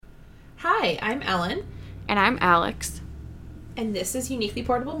Hi, I'm Ellen. And I'm Alex. And this is Uniquely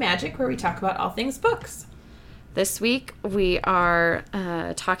Portable Magic, where we talk about all things books. This week we are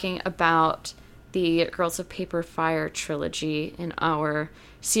talking about the Girls of Paper Fire trilogy in our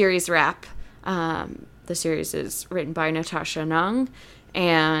series wrap. The series is written by Natasha Ngan,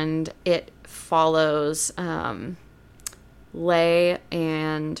 and it follows Lei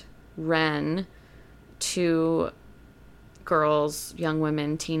and Ren, two girls, young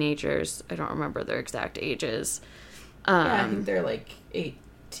women, teenagers. I don't remember their exact ages. I think they're like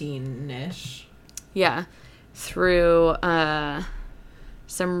 18-ish. Yeah. Through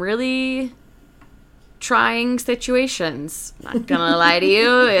some really trying situations. Not gonna lie to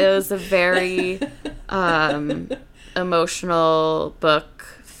you. It was a very emotional book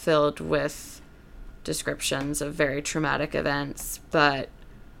filled with descriptions of very traumatic events, but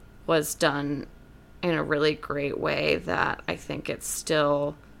was done in a really great way that I think it's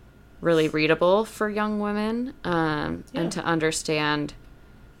still really readable for young women, and to understand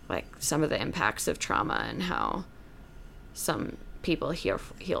like some of the impacts of trauma and how some people heal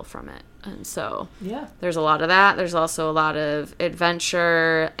from it. And so there's a lot of that. There's also a lot of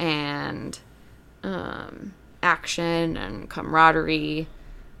adventure and action and camaraderie.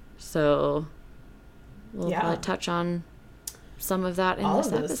 So we'll probably touch on some of that in all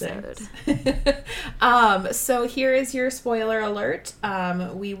this episode. So here is your spoiler alert.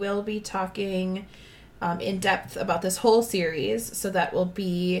 We will be talking in depth about this whole series. So that will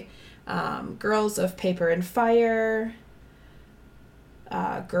be Girls of Paper and Fire,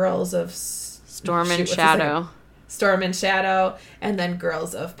 Girls of Storm and Shadow, and then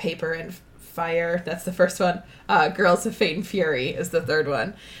Girls of Paper and Fire. That's the first one. Girls of Fate and Fury is the third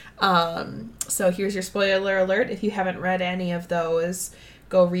one. So here's your spoiler alert. If you haven't read any of those,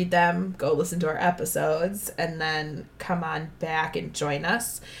 go read them, go listen to our episodes, and then come on back and join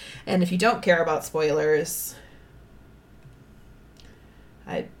us. And if you don't care about spoilers,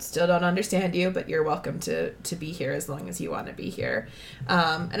 I still don't understand you, but you're welcome to be here as long as you want to be here.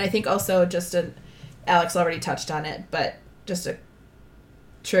 And I think also Alex already touched on it, but just a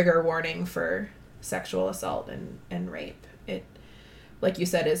trigger warning for sexual assault and rape. It, like you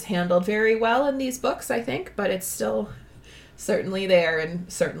said, is handled very well in these books, I think, but it's still certainly there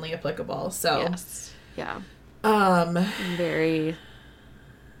and certainly applicable. So, yes. Yeah.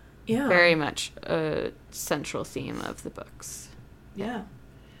 Very much a central theme of the books. Yeah.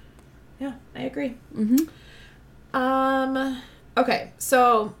 Yeah, I agree. Mm-hmm. Okay,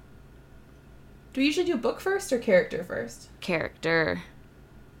 so do we usually do book first or character first? Character.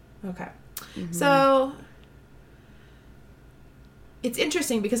 Okay. Mm-hmm. So it's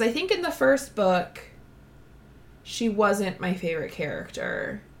interesting because I think in the first book, she wasn't my favorite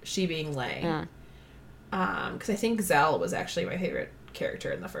character, she being Lei. Yeah. Because I think Zell was actually my favorite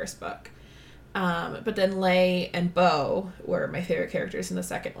character in the first book. But then Lei and Bo were my favorite characters in the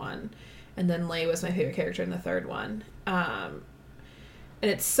second one. And then Lei was my favorite character in the third one. And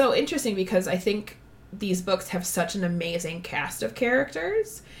it's so interesting because I think these books have such an amazing cast of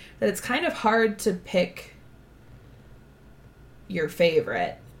characters that it's kind of hard to pick your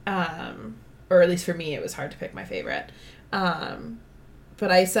favorite. Or at least for me, it was hard to pick my favorite.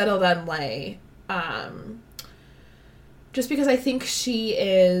 But I settled on Lei. Just because I think she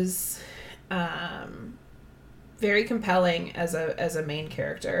is very compelling as a main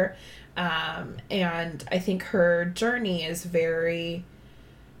character. And I think her journey is very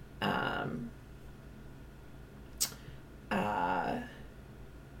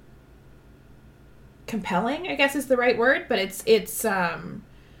compelling, I guess is the right word, but it's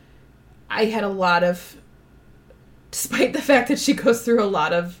I had a lot of, despite the fact that she goes through a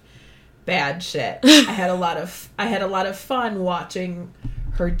lot of bad shit, I had a lot of fun watching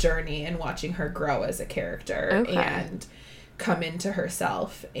her journey and watching her grow as a character and come into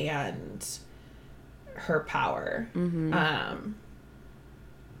herself and her power. Mm-hmm.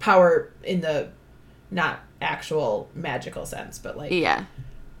 Power in the not actual magical sense, but like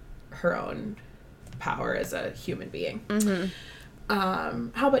her own power as a human being. Mm-hmm.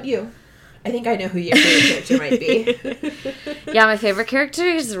 How about you? I think I know who your favorite character might be. Yeah, my favorite character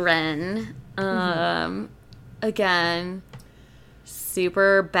is Ren. Again,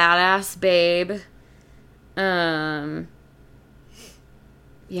 super badass babe.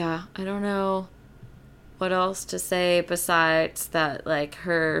 Yeah, I don't know what else to say besides that, like,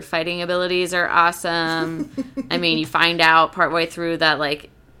 her fighting abilities are awesome. I mean, you find out partway through that, like,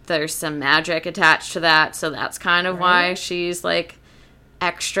 there's some magic attached to that, so that's kind of why she's, like,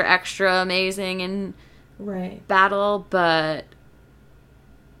 extra amazing in battle. But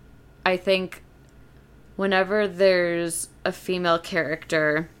I think whenever there's a female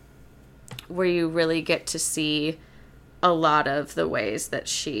character where you really get to see a lot of the ways that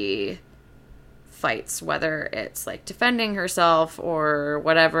she fights, whether it's like defending herself or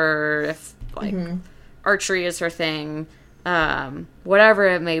whatever, if like archery is her thing, whatever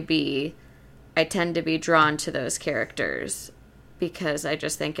it may be. I tend to be drawn to those characters because I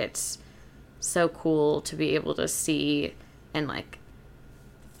just think it's so cool to be able to see and like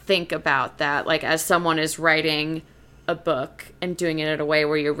think about that, like as someone is writing a book and doing it in a way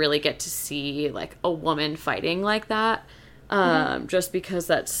where you really get to see like a woman fighting like that, just because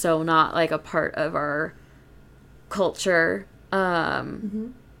that's so not like a part of our culture.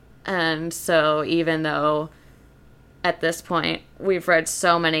 And so even though at this point we've read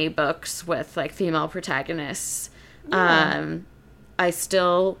so many books with like female protagonists, I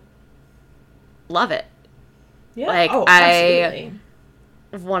still love it. Yeah. Like, absolutely.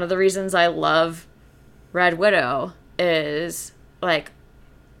 One of the reasons I love Red Widow is, like,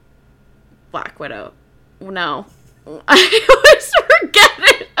 Black Widow. No. I always forget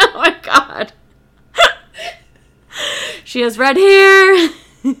it. Oh, my God. She has red hair.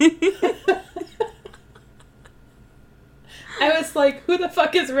 I was like, who the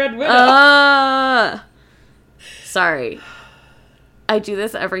fuck is Red Widow? Sorry. I do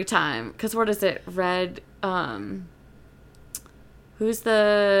this every time. Because what is it? Who's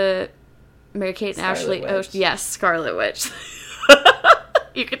the Mary-Kate and Ashley? Oh, yes, Scarlet Witch.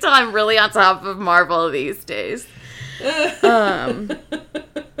 You can tell I'm really on top of Marvel these days. But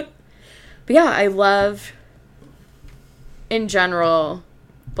yeah, I love, in general,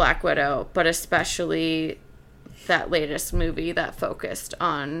 Black Widow, but especially that latest movie that focused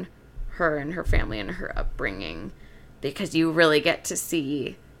on her and her family and her upbringing, because you really get to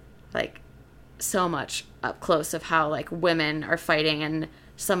see, like, so much up close of how like women are fighting and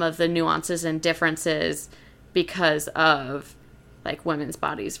some of the nuances and differences because of like women's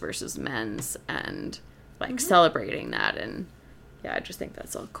bodies versus men's, and like celebrating that. And yeah, I just think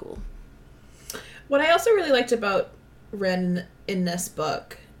that's all cool. What I also really liked about Ren in this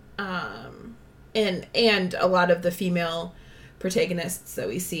book, and a lot of the female protagonists that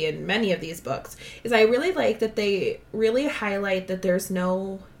we see in many of these books, is I really like that they really highlight that there's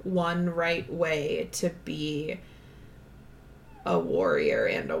no one right way to be a warrior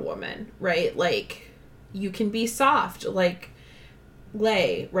and a woman, right? Like, you can be soft, like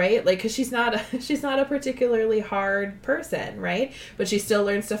Lay, right? Like, because she's not a particularly hard person, right? But she still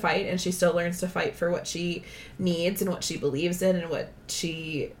learns to fight, and she still learns to fight for what she needs and what she believes in and what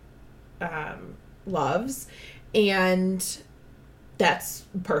she loves, and that's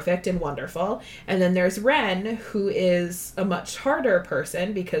perfect and wonderful. And then there's Ren, who is a much harder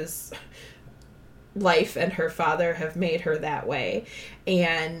person because life and her father have made her that way.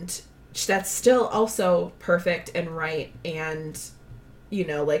 And that's still also perfect and right, and, you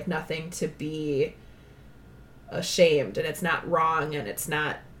know, like, nothing to be ashamed, and it's not wrong, and it's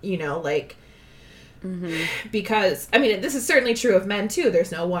not, you know, like, because, I mean, this is certainly true of men too.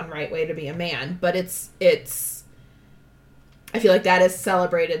 There's no one right way to be a man, but it's I feel like that is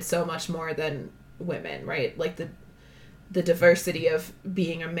celebrated so much more than women, right? Like, the diversity of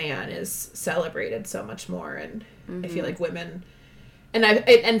being a man is celebrated so much more, and I feel like women,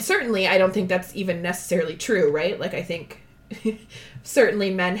 and certainly I don't think that's even necessarily true, right? Like, I think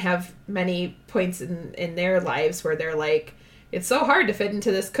certainly men have many points in their lives where they're like, it's so hard to fit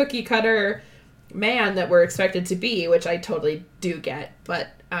into this cookie cutter man that we're expected to be, which I totally do get, but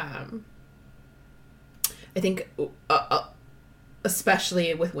I think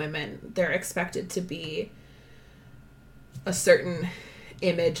especially with women, they're expected to be a certain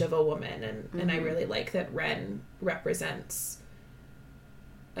image of a woman, and I really like that Ren represents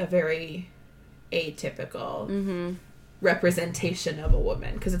a very atypical representation of a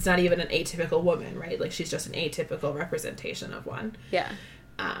woman, because it's not even an atypical woman, right? Like, she's just an atypical representation of one. Yeah.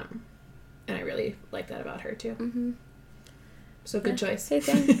 And I really like that about her too. So good choice. Hey,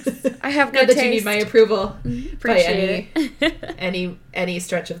 thanks. I have good Not that taste. you need my approval Appreciate by any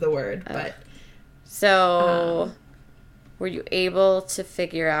stretch of the word, but so were you able to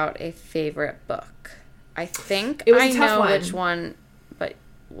figure out a favorite book? I think it was I a tough know one. which one, but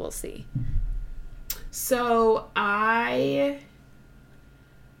we'll see. So I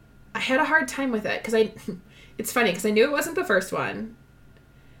had a hard time with it because it's funny because I knew it wasn't the first one.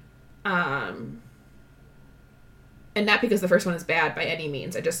 And not because the first one is bad by any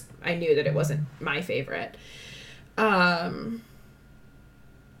means. I knew that it wasn't my favorite. But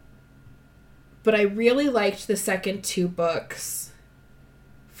I really liked the second two books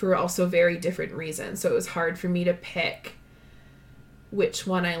for also very different reasons. So it was hard for me to pick which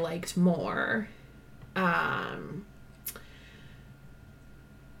one I liked more.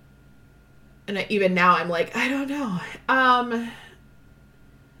 And even now I'm like, I don't know.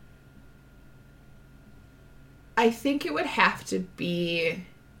 I think it would have to be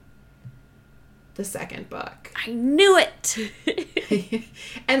the second book. I knew it.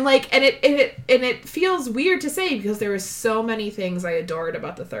 And it feels weird to say because there were so many things I adored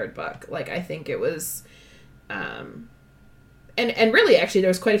about the third book. Like, I think it was, and really, actually, there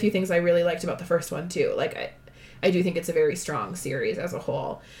was quite a few things I really liked about the first one too. Like, I do think it's a very strong series as a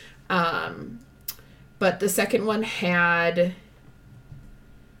whole. But the second one had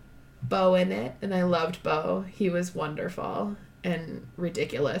Bo in it, and I loved Bo. He was wonderful and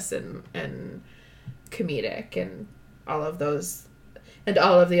ridiculous and comedic and all of those and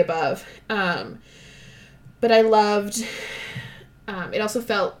all of the above. But I loved, it also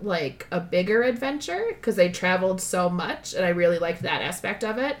felt like a bigger adventure because they traveled so much, and I really liked that aspect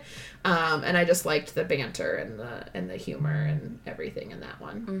of it. And I just liked the banter and the humor and everything in that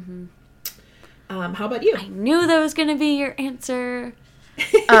one. Mm-hmm. How about you? I knew that was going to be your answer.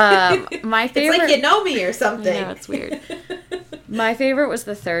 My favorite. It's like you know me or something. I know, it's weird. My favorite was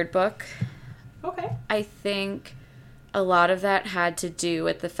the third book. Okay. I think a lot of that had to do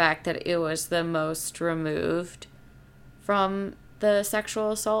with the fact that it was the most removed from the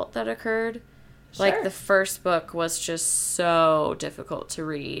sexual assault that occurred. Sure. Like, the first book was just so difficult to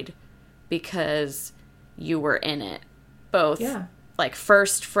read because you were in it. Both, like,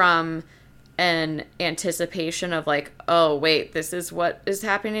 first from an anticipation of, like, oh, wait, this is what is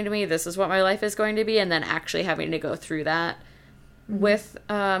happening to me, this is what my life is going to be, and then actually having to go through that with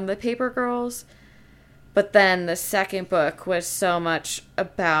the Paper Girls. But then the second book was so much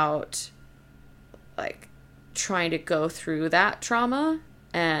about, like, trying to go through that trauma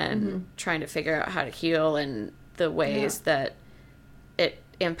and trying to figure out how to heal and the ways that it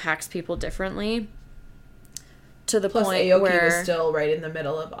impacts people differently. To the Plus, point Aoki where was still right in the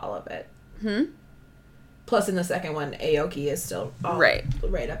middle of all of it. Plus, in the second one, Aoki is still right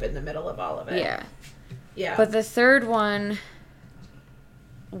up in the middle of all of it. Yeah. But the third one,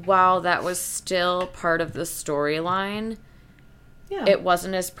 while that was still part of the storyline, it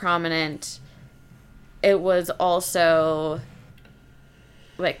wasn't as prominent. It was also,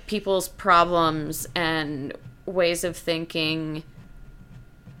 like, people's problems and ways of thinking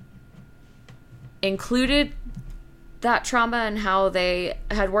included that trauma and how they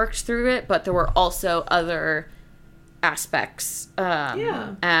had worked through it, but there were also other aspects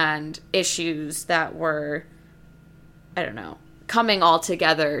and issues that were, I don't know, coming all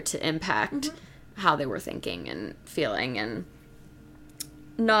together to impact how they were thinking and feeling. And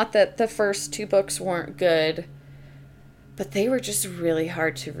not that the first two books weren't good, but they were just really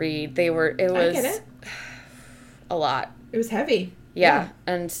hard to read. It was a lot. It was heavy. Yeah.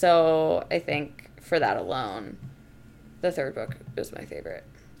 And so I think for that alone, the third book is my favorite.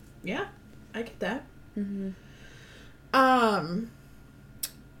 Yeah, I get that.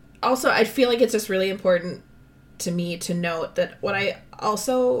 Also, I feel like it's just really important to me to note that what I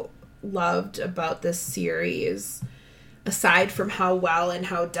also loved about this series, aside from how well and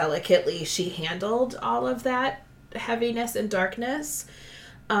how delicately she handled all of that heaviness and darkness,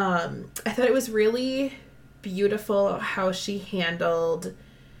 I thought it was really beautiful how she handled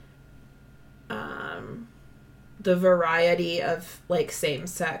the variety of, like,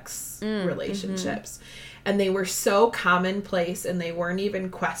 same-sex relationships. And they were so commonplace and they weren't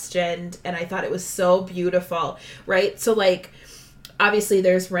even questioned, and I thought it was so beautiful, right? So, like, obviously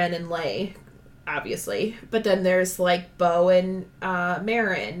there's Ren and Lei, obviously, but then there's, like, Bo and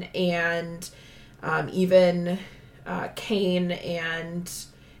Marin, and even Kane and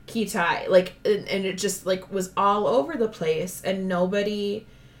Kitai, like, and it just, like, was all over the place, and nobody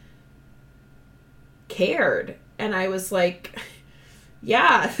cared. And I was like,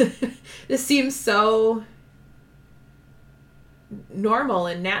 yeah, this seems so normal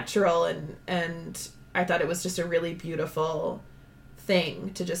and natural, and I thought it was just a really beautiful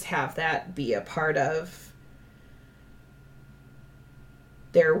thing to just have that be a part of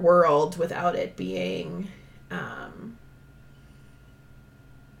their world without it being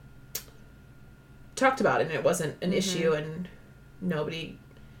talked about, and it wasn't an issue, and nobody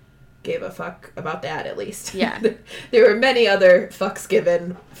gave a fuck about that, at least. Yeah. There were many other fucks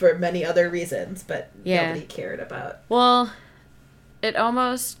given for many other reasons, but nobody cared about. Well, it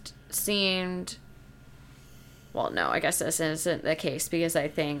almost seemed... Well, no, I guess this isn't the case, because I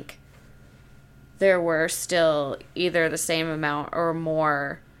think there were still either the same amount or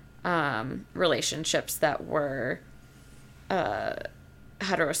more relationships that were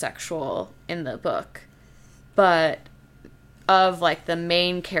heterosexual in the book. But of, like, the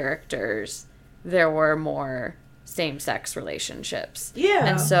main characters, there were more same-sex relationships. Yeah.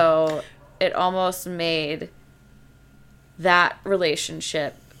 And so it almost made that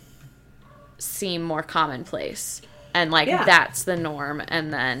relationship seem more commonplace. And, like, that's the norm.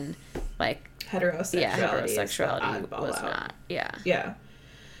 And then, like... Heterosexuality was not. Yeah. Yeah.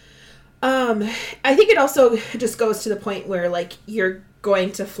 I think it also just goes to the point where, like, you're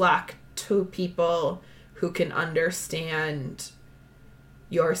going to flock to people who can understand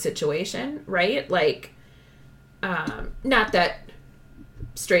your situation, right? Like, not that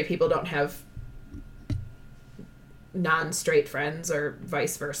straight people don't have non-straight friends or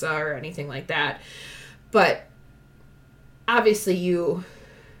vice versa or anything like that, but obviously you,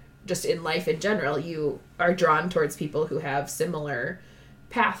 just in life in general, you are drawn towards people who have similar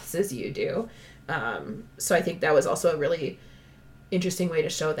paths as you do. So I think that was also a really interesting way to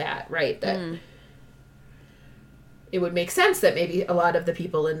show that, right? That it would make sense that maybe a lot of the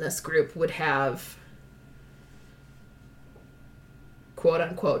people in this group would have quote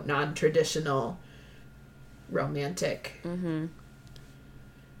unquote non-traditional romantic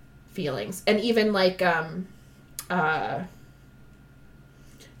feelings. And even like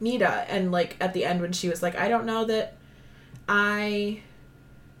Nita, and like at the end when she was like, I don't know that I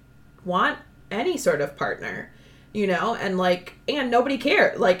want any sort of partner, you know, and like, and nobody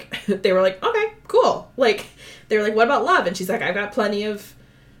cared. Like, they were like, okay, cool. Like, they were like, what about love? And she's like, I've got plenty of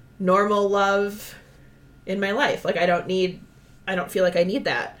normal love in my life. Like, I don't feel like I need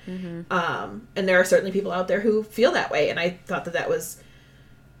that. And there are certainly people out there who feel that way. And I thought that was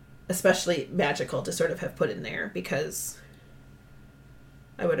especially magical to sort of have put in there, because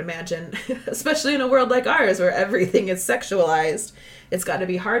I would imagine, especially in a world like ours where everything is sexualized, it's got to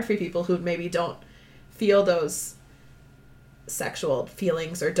be hard for people who maybe don't feel those sexual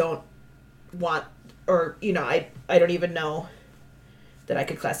feelings or don't want, or, you know, I don't even know that I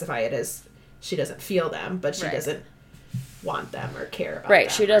could classify it as she doesn't feel them, but she doesn't want them or care about them.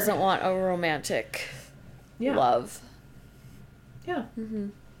 Right, she doesn't want a romantic love. Yeah.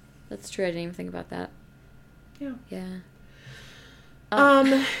 That's true, I didn't even think about that. Yeah. Yeah.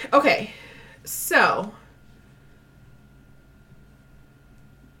 Okay, so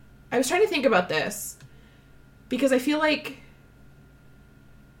I was trying to think about this because I feel like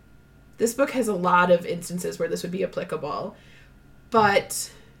this book has a lot of instances where this would be applicable, but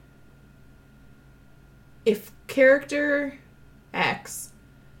if character X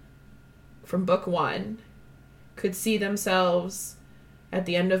from book 1 could see themselves at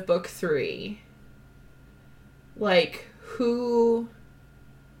the end of book 3, like, who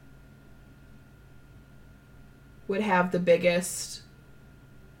would have the biggest,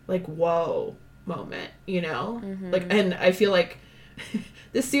 like, whoa moment, you know? Like, and I feel like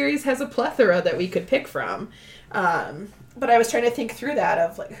this series has a plethora that we could pick from. But I was trying to think through that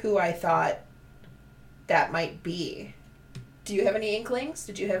of, like, who I thought that might be. Do you have any inklings?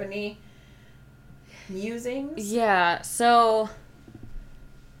 Did you have any musings? Yeah, so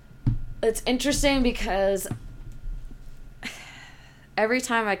it's interesting because every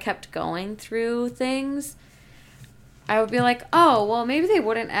time I kept going through things, I would be like, oh, well, maybe they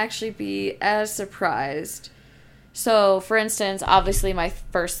wouldn't actually be as surprised. So, for instance, obviously my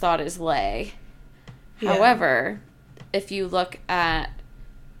first thought is Lay. Yeah. However, if you look at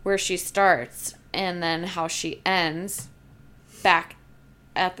where she starts and then how she ends back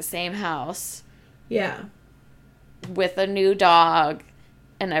at the same house. Yeah. With a new dog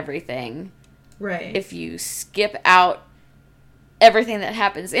and everything. Right. If you skip out everything that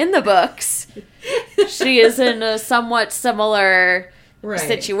happens in the books, she is in a somewhat similar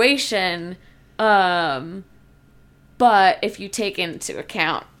situation. But if you take into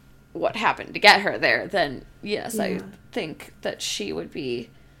account what happened to get her there, then yes, I think that she would be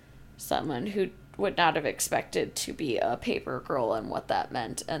someone who would not have expected to be a paper girl and what that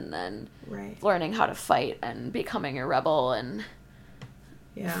meant, and then learning how to fight and becoming a rebel and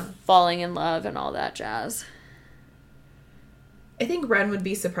falling in love and all that jazz. I think Ren would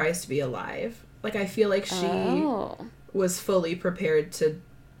be surprised to be alive. Like, I feel like she was fully prepared to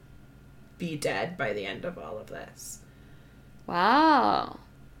be dead by the end of all of this. Wow.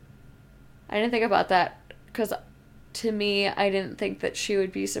 I didn't think about that, because to me, I didn't think that she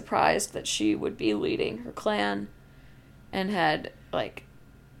would be surprised that she would be leading her clan and had, like,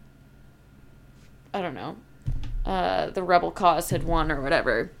 I don't know, the rebel cause had won or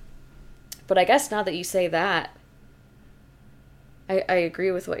whatever. But I guess now that you say that, I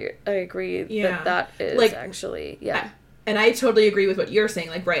agree with what I agree that is, like, actually, and I totally agree with what you're saying.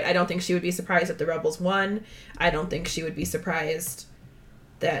 Like, I don't think she would be surprised that the rebels won. I don't think she would be surprised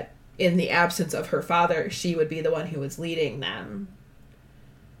that in the absence of her father, she would be the one who was leading them.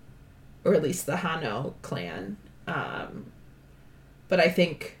 Or at least the Hano clan. But I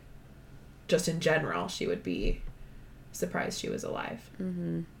think just in general, she would be surprised she was alive.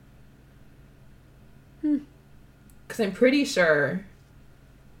 Mm-hmm. Because I'm pretty sure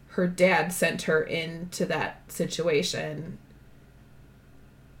her dad sent her into that situation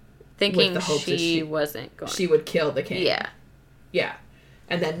thinking she wasn't going. She would kill the king. Yeah. Yeah.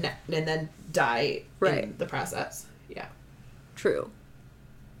 And then die in the process. Yeah. True.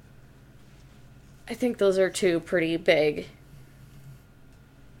 I think those are two pretty big.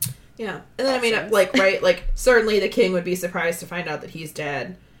 Yeah. And then, I mean, like, right, like, certainly the king would be surprised to find out that he's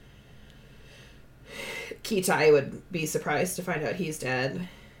dead. Kitai would be surprised to find out he's dead.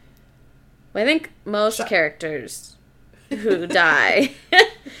 Well, I think most characters who die,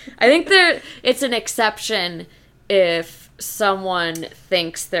 I think it's an exception if someone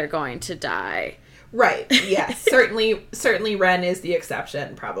thinks they're going to die. Right. Yes. certainly Ren is the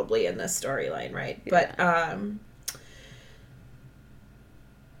exception probably in this storyline, right? Yeah. But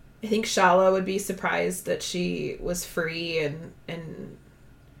I think Shala would be surprised that she was free and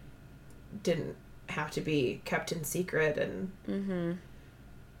didn't have to be kept in secret, and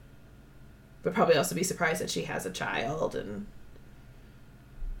but probably also be surprised that she has a child and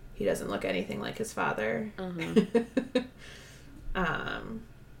he doesn't look anything like his father.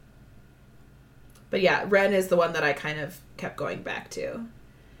 But yeah, Ren is the one that I kind of kept going back to.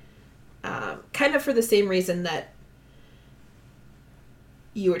 Kind of for the same reason that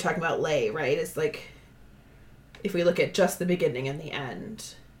you were talking about Lei, right? It's like, if we look at just the beginning and the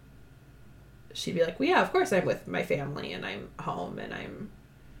end, she'd be like, well, yeah, of course I'm with my family and I'm home and I'm...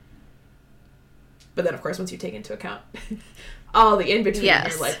 But then, of course, once you take into account all the in-between,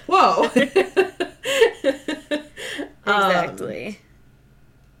 you're like, whoa. Exactly.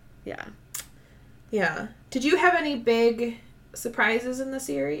 Yeah. Yeah. Did you have any big surprises in the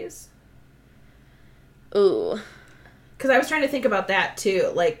series? Ooh. Because I was trying to think about that,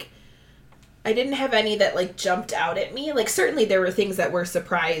 too. Like, I didn't have any that, like, jumped out at me. Like, certainly there were things that were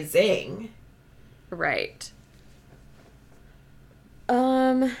surprising. Right.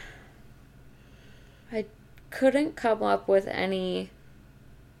 I couldn't come up with any,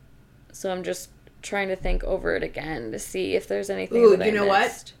 so I'm just trying to think over it again to see if there's anything that I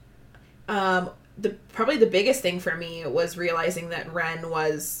missed. What? Probably the biggest thing for me was realizing that Ren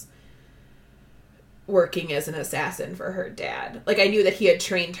was working as an assassin for her dad. Like, I knew that he had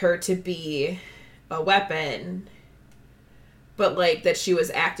trained her to be a weapon, but, like, that she was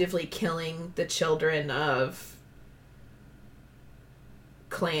actively killing the children of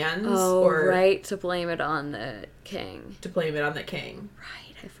clans. Right, to blame it on the king.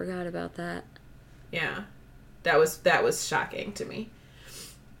 Right, I forgot about that. Yeah. That was shocking to me.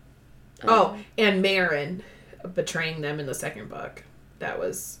 And Marin betraying them in the second book. That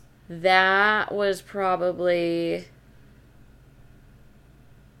was probably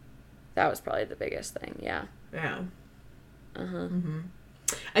the biggest thing, yeah. Yeah. Mm-hmm.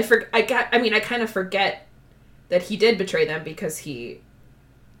 I kind of forget that he did betray them because he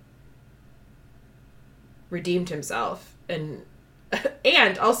redeemed himself and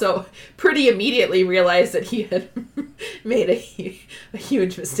also pretty immediately realized that he had made a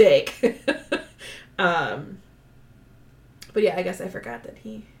huge mistake. But yeah, I guess I forgot that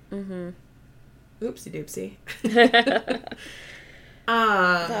he... Oopsie doopsie.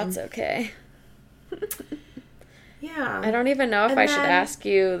 That's okay. Yeah. I don't even know if I should ask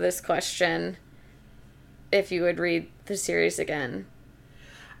you this question if you would read the series again.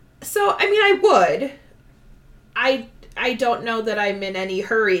 So, I mean, I would. I don't know that I'm in any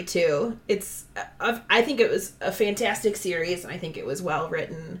hurry to. I think it was a fantastic series, and I think it was well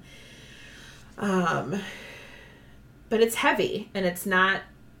written. But it's heavy, and it's not...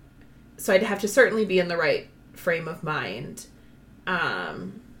 So I'd have to certainly be in the right frame of mind.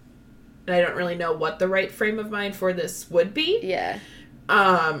 And I don't really know what the right frame of mind for this would be. Yeah.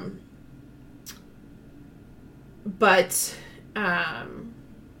 But...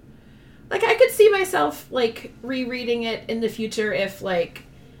 like, I could see myself, like, rereading it in the future if, like,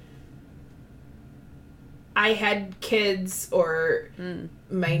 I had kids or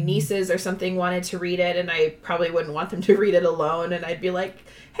my nieces or something wanted to read it, and I probably wouldn't want them to read it alone, and I'd be like,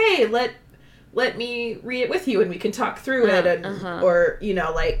 hey, let me read it with you, and we can talk through it, and or, you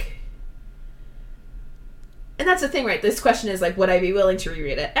know, like... And that's the thing, right? This question is, like, would I be willing to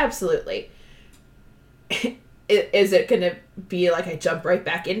reread it? Absolutely. Is it going to be like I jump right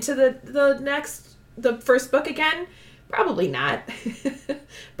back into the first book again? Probably not.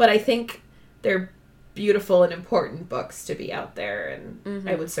 But I think they're beautiful and important books to be out there, and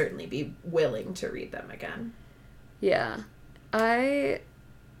I would certainly be willing to read them again. Yeah. I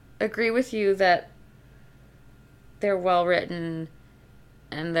agree with you that they're well written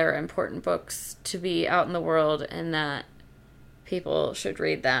and they're important books to be out in the world and that people should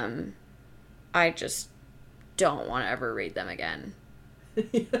read them. I just don't want to ever read them again.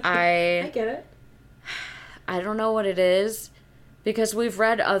 I get it. I don't know what it is, because we've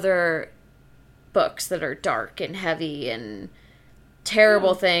read other books that are dark and heavy and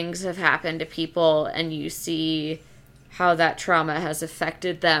terrible things have happened to people, and you see how that trauma has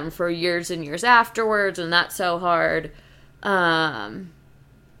affected them for years and years afterwards, and that's so hard.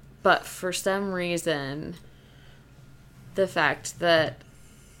 But for some reason, the fact that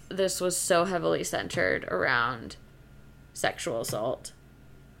this was so heavily centered around sexual assault,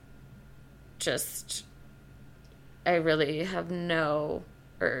 just, I really have no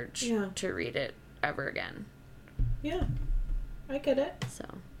urge to read it ever again. Yeah, I get it. So,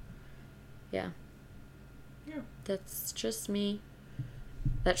 yeah. That's just me.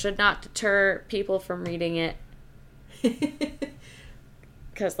 That should not deter people from reading it.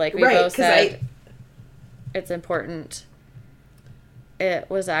 Because, like we both said, it's important. It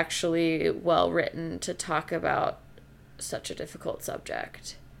was actually well written to talk about such a difficult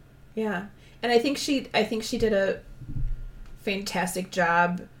subject. Yeah. And I think she did a fantastic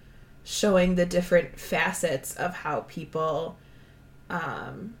job showing the different facets of how people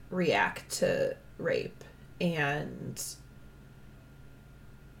react to rape, and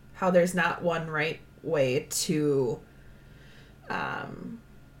how there's not one right way to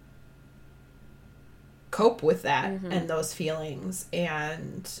cope with that and those feelings.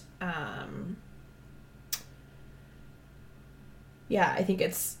 And I think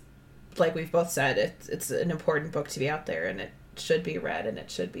it's, like we've both said, it's an important book to be out there, and it should be read, and it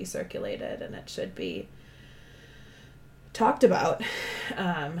should be circulated, and it should be talked about.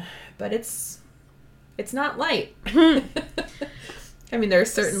 But it's not light. I mean, there are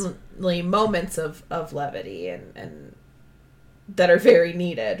certainly moments of levity and that are very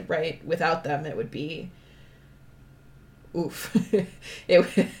needed, right? Without them, it would be oof.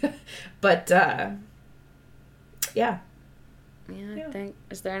 But yeah. I think,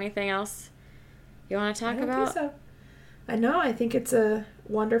 is there anything else you want to talk about? I think so. I know. I think it's a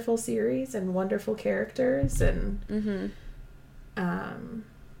wonderful series and wonderful characters, and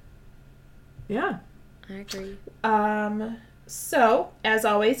yeah. I agree. So, as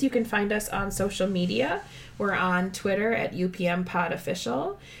always, you can find us on social media. We're on Twitter at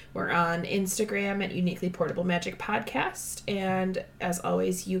UPMPodOfficial. We're on Instagram at Uniquely Portable Magic Podcast. And as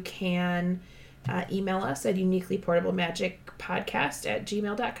always, you can email us at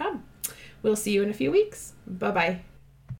uniquelyportablemagicpodcast@gmail.com. We'll see you in a few weeks. Bye-bye.